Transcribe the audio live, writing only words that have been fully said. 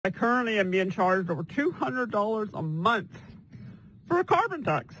I currently am being charged over $200 a month for a carbon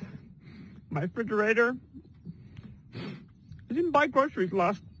tax. My refrigerator, I didn't buy groceries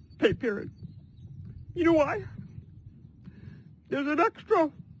last pay period. You know why? There's an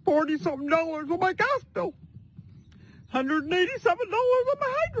extra $40-something on my gas bill. $187 on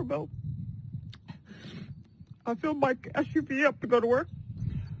my hydro bill. I filled my SUV up to go to work.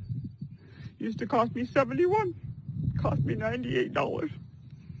 Used to cost me $71. Cost me $98.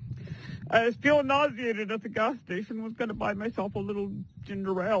 I was feeling nauseated at the gas station. Was going to buy myself a little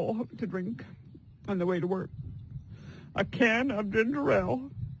ginger ale to drink on the way to work. A can of ginger ale,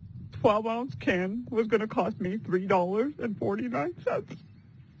 12-ounce can, was going to cost me $3.49.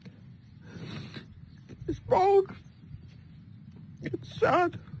 It's wrong. It's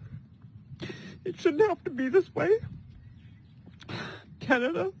sad. It shouldn't have to be this way.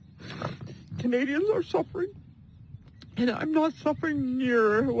 Canadians are suffering. And I'm not suffering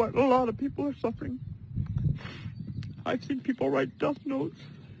near what a lot of people are suffering. I've seen people write death notes,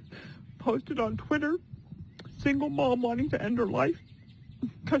 posted on Twitter, single mom wanting to end her life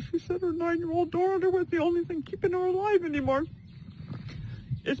because she said her 9-year-old daughter was the only thing keeping her alive anymore.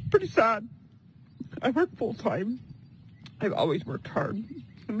 It's pretty sad. I work full time. I've always worked hard.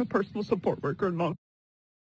 I'm a personal support worker and